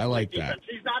not going to play defense.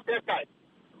 He's not that guy.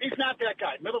 He's not that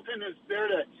guy. Middleton is there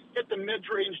to hit the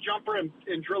mid-range jumper and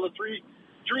drill a three.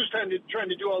 Drew's trying to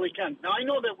do all he can. Now, I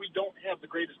know that we don't have the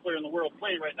greatest player in the world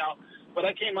playing right now, but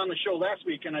I came on the show last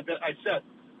week, and I said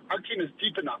our team is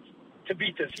deep enough to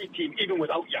beat this Heat team even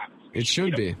without Giannis. It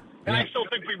should be. And I still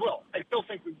think we will.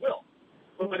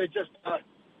 But it just,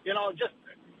 just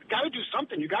got to do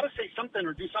something. You got to say something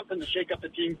or do something to shake up the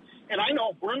team. And I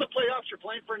know we're in the playoffs. You're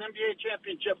playing for an NBA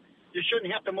championship. You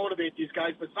shouldn't have to motivate these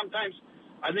guys, but sometimes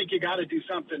I think you got to do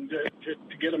something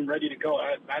to get them ready to go.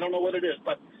 I don't know what it is,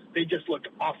 but they just looked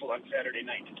awful on Saturday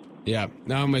night. Yeah,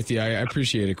 no, I'm with you. I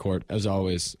appreciate it, Court, as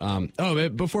always.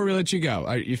 Before we let you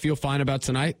go, you feel fine about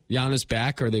tonight? Giannis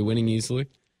back? Are they winning easily?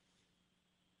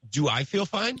 Do I feel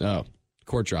fine? Oh,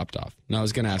 Court dropped off. No, I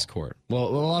was going to ask Court.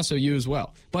 Well, also you as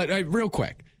well. But real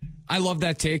quick, I love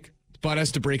that take. Bud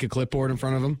has to break a clipboard in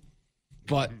front of him.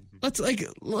 But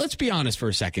let's be honest for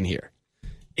a second here.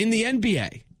 In the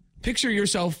NBA, picture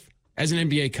yourself as an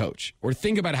NBA coach, or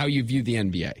think about how you view the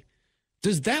NBA.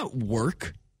 Does that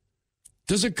work?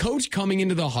 Does a coach coming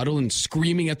into the huddle and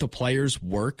screaming at the players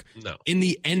work? No. In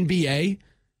the NBA?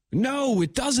 No,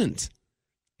 it doesn't.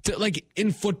 Like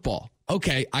in football,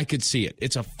 okay, I could see it.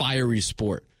 It's a fiery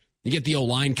sport. You get the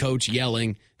O-line coach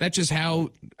yelling. That's the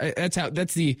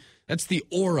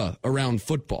aura around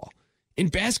football. In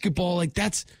basketball,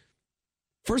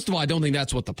 first of all, I don't think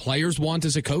that's what the players want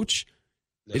as a coach.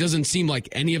 No. It doesn't seem like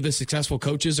any of the successful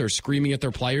coaches are screaming at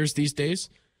their players these days.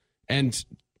 And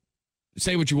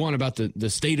say what you want about the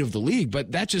state of the league, but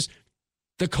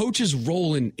the coach's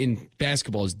role in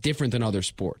basketball is different than other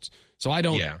sports. So I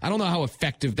don't know how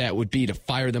effective that would be to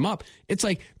fire them up. It's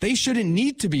like they shouldn't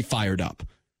need to be fired up.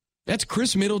 That's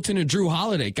Chris Middleton and Drew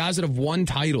Holiday, guys that have won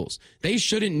titles. They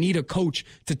shouldn't need a coach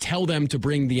to tell them to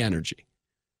bring the energy.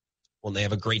 Well, they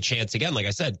have a great chance, again, like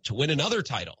I said, to win another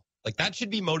title. That should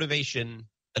be motivation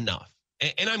enough.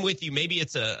 And I'm with you. Maybe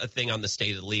it's a thing on the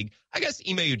state of the league. I guess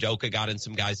Ime Udoka got in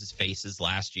some guys' faces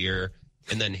last year,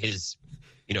 and then his,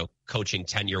 coaching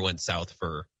tenure went south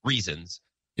for reasons.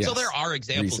 Yes, so there are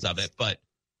examples of it. But,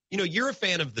 you're a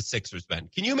fan of the Sixers, Ben.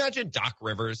 Can you imagine Doc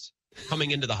Rivers coming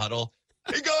into the huddle?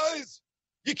 Hey, guys,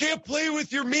 you can't play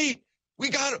with your meat. We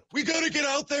got to get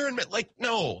out there and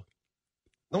no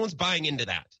one's buying into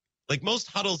that. Most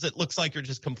huddles, it looks like you're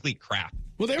just complete crap.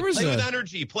 Well, there was play with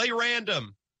energy, play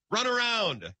random. Run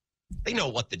around. They know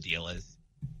what the deal is.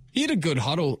 He had a good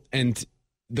huddle, and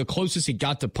the closest he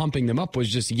got to pumping them up was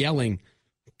just yelling,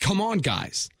 "Come on,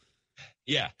 guys."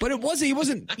 Yeah. But he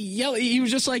wasn't yelling. He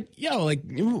was just like,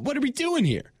 what are we doing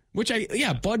here? Which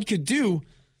Bud could do,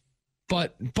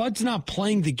 but Bud's not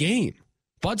playing the game.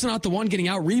 Bud's not the one getting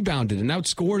out-rebounded and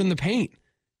outscored in the paint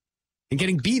and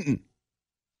getting beaten.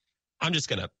 I'm just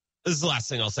going to This is the last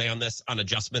thing I'll say on this, on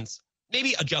adjustments.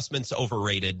 Maybe adjustments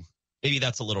overrated. Maybe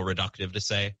that's a little reductive to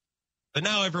say. But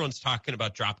now everyone's talking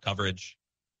about drop coverage.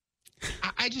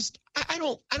 I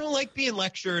don't like being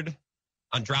lectured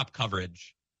on drop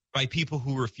coverage by people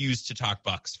who refuse to talk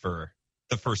Bucks for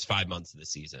the first 5 months of the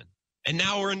season. And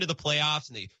now we're into the playoffs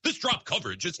and this drop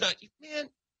coverage, it's not, man,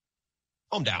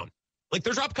 calm down. Like,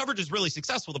 their drop coverage is really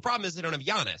successful. The problem is they don't have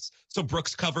Giannis. So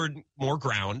Brooks covered more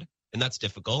ground, and that's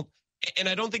difficult. And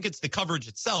I don't think it's the coverage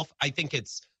itself. I think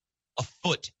it's a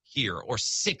foot here or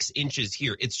 6 inches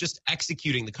here. It's just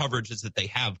executing the coverages that they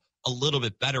have a little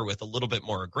bit better with a little bit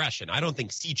more aggression. I don't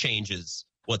think sea change is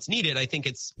what's needed. I think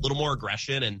it's a little more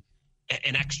aggression and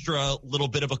an extra little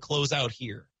bit of a closeout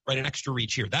here, right? An extra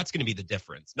reach here. That's going to be the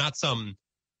difference, not some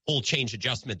whole change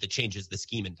adjustment that changes the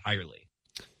scheme entirely.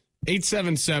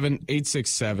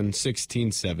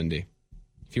 877-867-1670.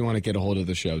 If you want to get a hold of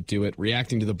the show, do it.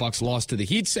 Reacting to the Bucks' loss to the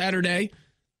Heat Saturday,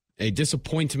 a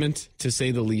disappointment to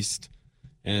say the least.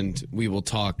 And we will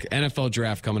talk NFL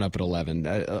draft coming up at 11.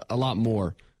 A lot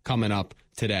more coming up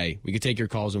today. We could take your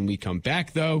calls when we come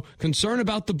back, though. Concern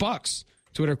about the Bucks.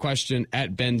 Twitter question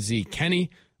at Ben Z.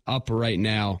 Kenny up right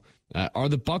now. Are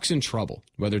the Bucks in trouble,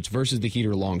 whether it's versus the Heat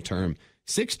or long term?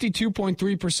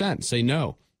 62.3% say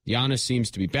no. Giannis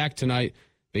seems to be back tonight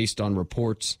based on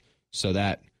reports, so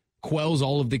that quells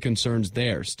all of the concerns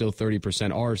there. Still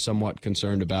 30% are somewhat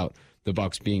concerned about the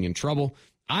Bucks being in trouble.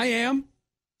 I am.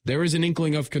 There is an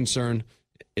inkling of concern.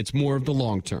 It's more of the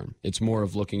long term. It's more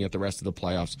of looking at the rest of the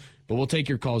playoffs. But we'll take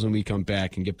your calls when we come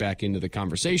back and get back into the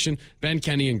conversation. Ben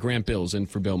Kenny and Grant Bills in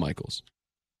for Bill Michaels.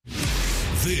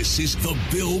 This is the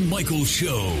Bill Michaels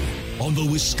Show on the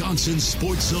Wisconsin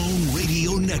Sports Zone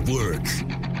Radio Network.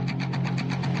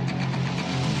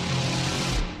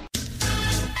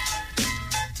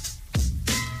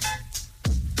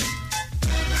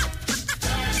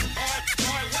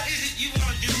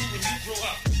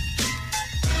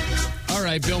 All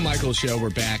right, Bill Michaels Show. We're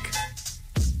back.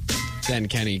 Ben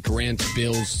Kenny, Grant,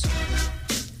 Bills,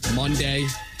 Monday.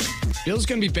 Bill's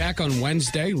going to be back on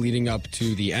Wednesday leading up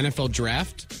to the NFL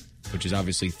draft, which is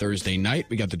obviously Thursday night.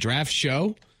 We got the draft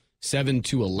show, 7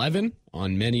 to 11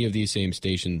 on many of these same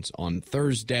stations on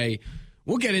Thursday.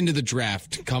 We'll get into the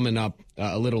draft coming up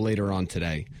a little later on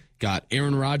today. Got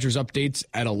Aaron Rodgers updates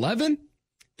at 11.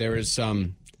 There is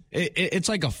some, it's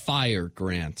like a fire,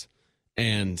 Grant.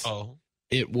 And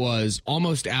it was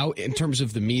almost out in terms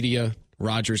of the media,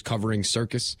 Rodgers covering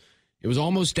circus. It was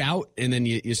almost out, and then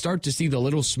you start to see the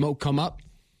little smoke come up.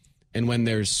 And when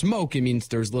there's smoke, it means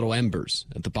there's little embers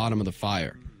at the bottom of the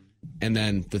fire. And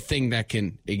then the thing that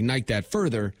can ignite that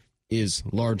further is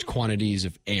large quantities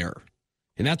of air.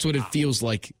 And that's what it feels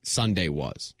like Sunday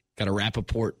was. Got a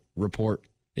Rappaport report,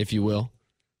 if you will.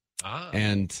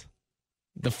 And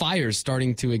the fire's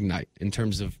starting to ignite in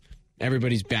terms of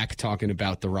everybody's back talking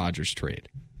about the Rodgers trade.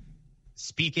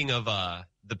 Speaking of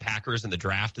the Packers and the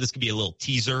draft, this could be a little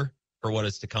teaser for what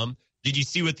is to come. Did you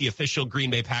see what the official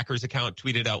Green Bay Packers account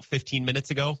tweeted out 15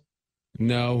 minutes ago?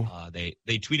 No. They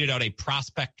tweeted out a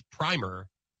prospect primer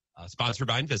sponsored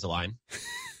by Invisalign.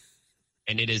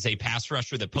 And it is a pass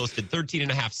rusher that posted 13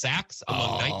 and a half sacks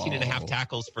among 19 and a half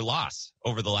tackles for loss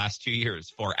over the last 2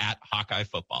 years for at Hawkeye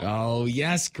Football. Oh,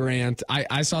 yes, Grant.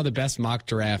 I saw the best mock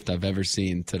draft I've ever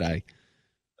seen today.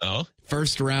 Oh?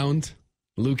 First round,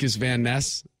 Lucas Van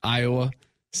Ness, Iowa.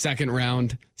 Second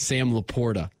round, Sam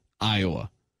Laporta,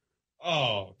 Iowa.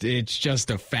 Oh. It's just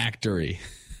a factory.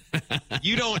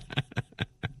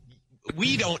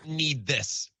 We don't need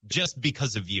this just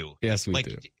because of you. Yes, we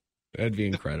do. That'd be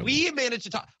incredible. We managed to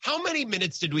talk. How many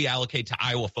minutes did we allocate to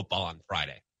Iowa football on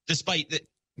Friday? Despite that,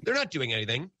 they're not doing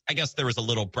anything. I guess there was a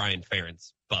little Brian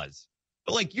Ferentz buzz.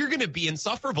 But, you're going to be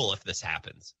insufferable if this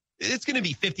happens. It's going to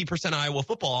be 50% Iowa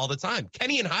football all the time.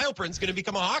 Kenny and Heilprin's going to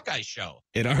become a Hawkeye show.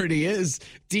 It already is.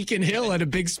 Deacon Hill had a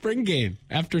big spring game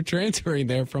after transferring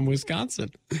there from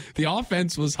Wisconsin. The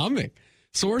offense was humming.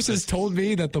 Sources told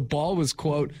me that the ball was,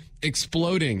 quote,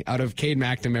 exploding out of Cade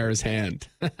McNamara's hand.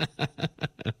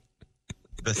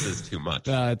 This is too much.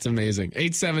 It's amazing.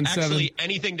 877. Actually,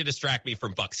 anything to distract me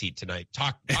from Bucks Heat tonight.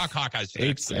 Talk Hawkeyes for the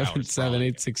next 3 hours.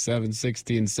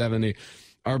 877-867-1670.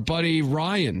 Our buddy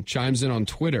Ryan chimes in on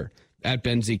Twitter at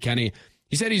Ben Z. Kenny.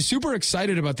 He said he's super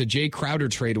excited about the Jay Crowder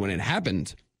trade when it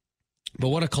happened. But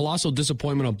what a colossal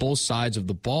disappointment on both sides of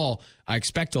the ball. I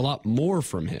expect a lot more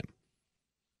from him.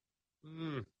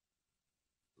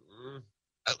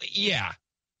 Yeah.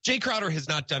 Jay Crowder has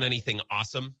not done anything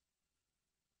awesome.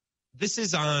 This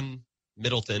is on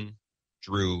Middleton,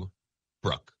 Drew,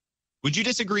 Brooke. Would you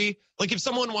disagree? If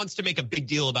someone wants to make a big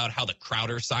deal about how the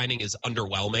Crowder signing is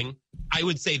underwhelming, I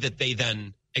would say that they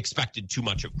then expected too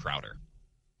much of Crowder.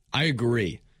 I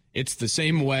agree. It's the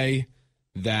same way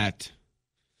that,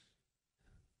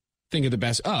 think of the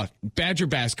best, Badger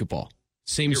basketball,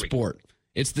 same sport.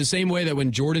 It's the same way that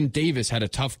when Jordan Davis had a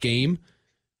tough game,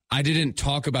 I didn't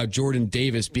talk about Jordan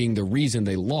Davis being the reason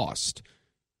they lost,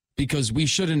 because we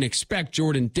shouldn't expect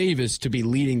Jordan Davis to be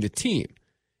leading the team.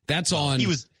 That's on.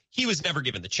 He was never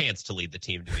given the chance to lead the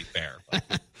team, to be fair.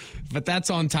 But that's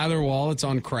on Tyler Wall. It's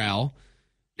on Crowell.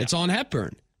 It's on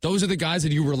Hepburn. Those are the guys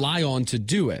that you rely on to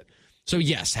do it. So,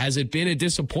 yes, has it been a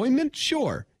disappointment?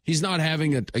 Sure. He's not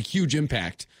having a huge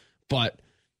impact, but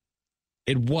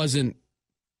it wasn't.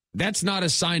 That's not a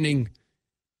signing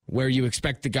where you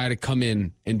expect the guy to come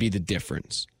in and be the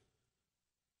difference.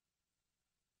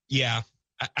 Yeah,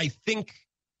 I think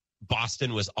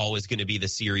Boston was always going to be the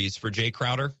series for Jay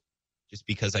Crowder, just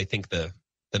because I think the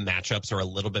matchups are a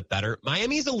little bit better.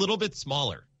 Miami's a little bit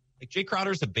smaller. Like, Jay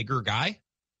Crowder's a bigger guy,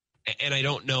 and I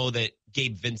don't know that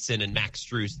Gabe Vincent and Max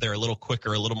Strus, they're a little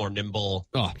quicker, a little more nimble.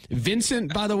 Oh,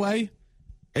 Vincent, by the way,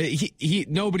 he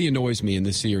nobody annoys me in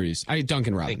this series.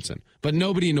 Duncan Robinson, but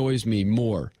nobody annoys me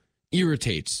more,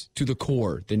 irritates to the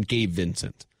core than Gabe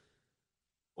Vincent.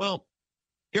 Well,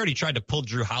 he already tried to pull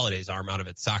Drew Holiday's arm out of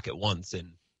its socket once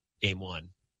in game 1,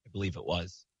 I believe it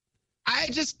was. I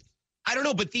don't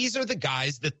know, but these are the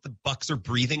guys that the Bucks are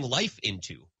breathing life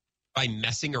into by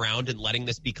messing around and letting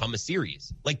this become a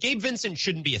series. Like, Gabe Vincent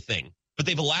shouldn't be a thing, but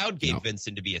they've allowed Gabe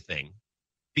Vincent to be a thing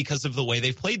because of the way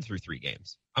they've played through 3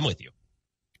 games. I'm with you.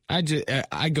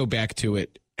 I go back to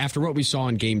it. After what we saw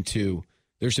in game 2,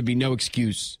 there should be no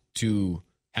excuse to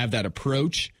have that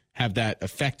approach, have that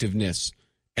effectiveness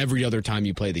every other time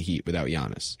you play the Heat without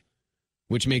Giannis,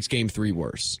 which makes game 3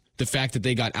 worse. The fact that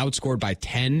they got outscored by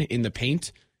 10 in the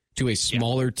paint to a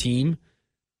smaller team,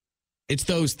 it's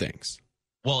those things.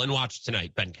 Well, and watch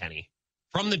tonight, Ben Kenny.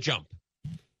 From the jump,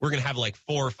 we're going to have like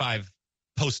 4 or 5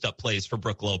 post-up plays for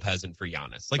Brook Lopez and for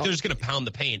Giannis. Like, they're just going to pound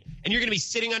the paint, and you're going to be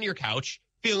sitting on your couch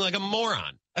feeling like a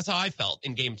moron. That's how I felt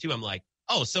in game 2. I'm like,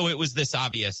 oh, so it was this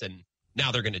obvious, and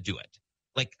now they're going to do it.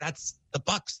 Like, that's the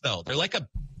Bucks, though. They're like a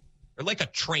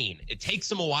train. It takes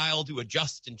them a while to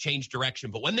adjust and change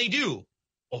direction, but when they do,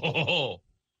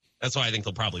 that's why I think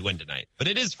they'll probably win tonight. But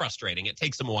it is frustrating. It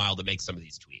takes them a while to make some of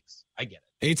these tweaks. I get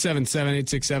it.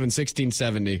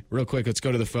 877-867-1670. Real quick, let's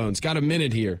go to the phones. Got a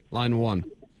minute here. Line 1.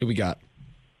 Who we got?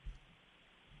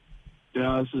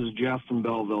 Yeah, this is Jeff from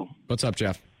Belleville. What's up,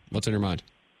 Jeff? What's on your mind?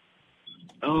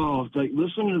 Oh, like,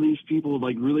 listen to these people,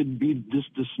 like, really be this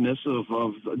dismissive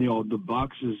of, the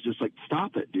Bucks is just like,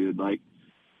 stop it, dude. Like,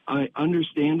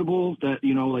 understandable that,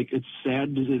 like, it's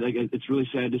sad to, like, it's really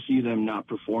sad to see them not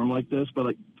perform like this, but,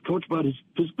 like, Coach Bud, his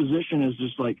position is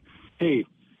just like, hey,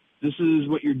 this is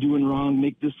what you're doing wrong.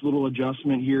 Make this little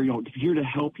adjustment here, here to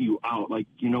help you out. Like,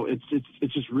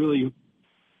 it's just really,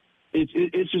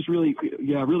 it's just really,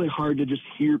 really hard to just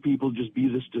hear people just be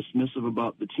this dismissive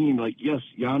about the team. Like, yes,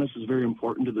 Giannis is very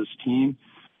important to this team,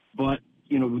 but,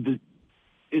 I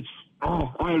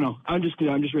don't know. I'm just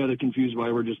rather confused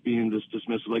why we're just being this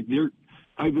dismissive. Like,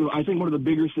 I think one of the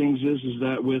bigger things is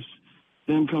that with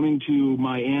them coming to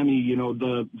Miami,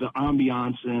 the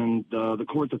ambiance and the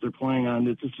court that they're playing on,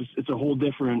 it's a whole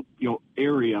different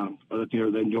area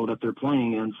that they're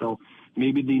playing in. So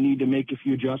maybe they need to make a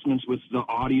few adjustments with the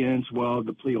audience,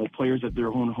 the players at their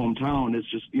own hometown. It's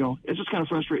just kind of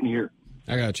frustrating to hear.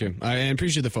 I got you. I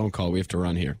appreciate the phone call. We have to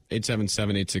run here.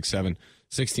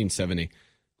 877-867-1670.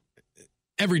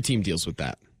 Every team deals with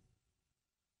that.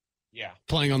 Yeah.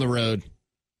 Playing on the road.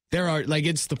 There are, like,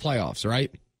 it's the playoffs,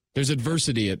 right? There's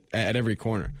adversity at every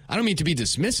corner. I don't mean to be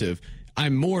dismissive.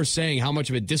 I'm more saying how much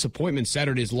of a disappointment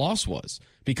Saturday's loss was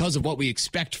because of what we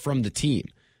expect from the team.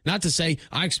 Not to say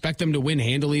I expect them to win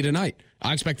handily tonight.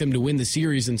 I expect them to win the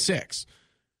series in 6.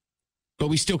 But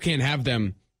we still can't have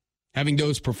them having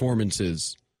those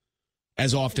performances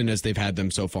as often as they've had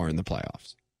them so far in the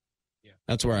playoffs. Yeah.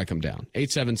 That's where I come down.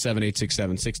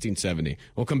 877-867-1670.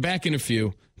 We'll come back in a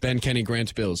few. Ben Kenny,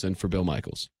 Grant Bills, and for Bill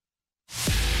Michaels.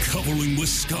 Covering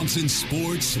Wisconsin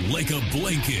sports like a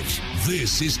blanket.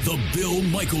 This is the Bill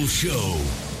Michaels Show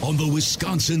on the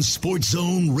Wisconsin Sports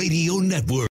Zone Radio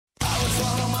Network.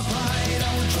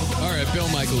 All right, Bill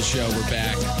Michaels Show. We're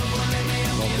back.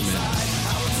 Welcome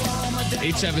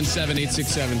in.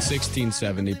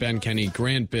 877-867-1670. Ben Kenny,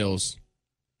 Grant Bills,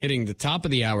 hitting the top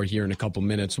of the hour here in a couple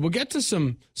minutes. We'll get to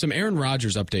some Aaron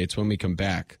Rodgers updates when we come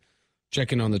back.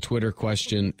 Checking on the Twitter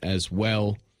question as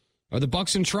well. Are the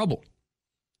Bucks in trouble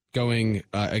going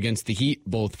against the Heat,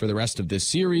 both for the rest of this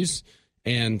series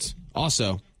and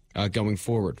also going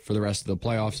forward for the rest of the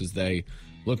playoffs as they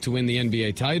look to win the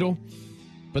NBA title?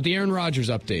 But the Aaron Rodgers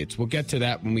updates, we'll get to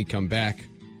that when we come back.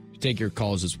 Take your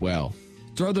calls as well.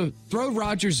 throw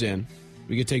Rodgers in.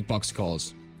 We could take Bucks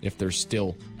calls if they're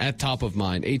still at top of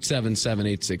mind.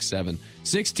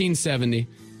 877-867-1670.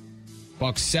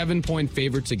 Bucks 7-point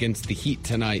favorites against the Heat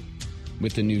tonight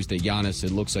with the news that Giannis,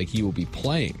 it looks like he will be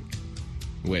playing,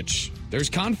 which there's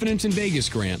confidence in Vegas,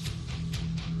 Grant.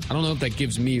 I don't know if that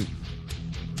gives me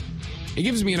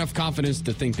enough confidence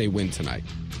to think they win tonight,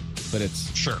 but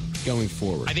it's sure going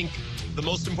forward. I think the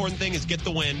most important thing is get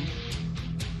the win,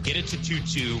 get it to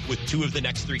 2-2 with 2 of the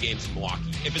next 3 games in Milwaukee.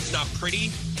 If it's not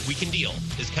pretty, we can deal,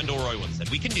 as Kendall Roy once said.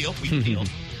 We can deal.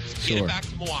 Get it back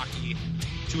to Milwaukee,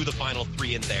 2 of the final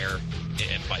 3 in there,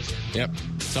 and Pfizer. Yep.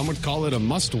 Some would call it a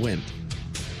must-win.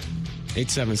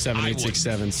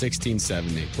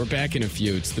 877-867-1670. We're back in a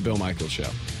few. It's the Bill Michaels Show.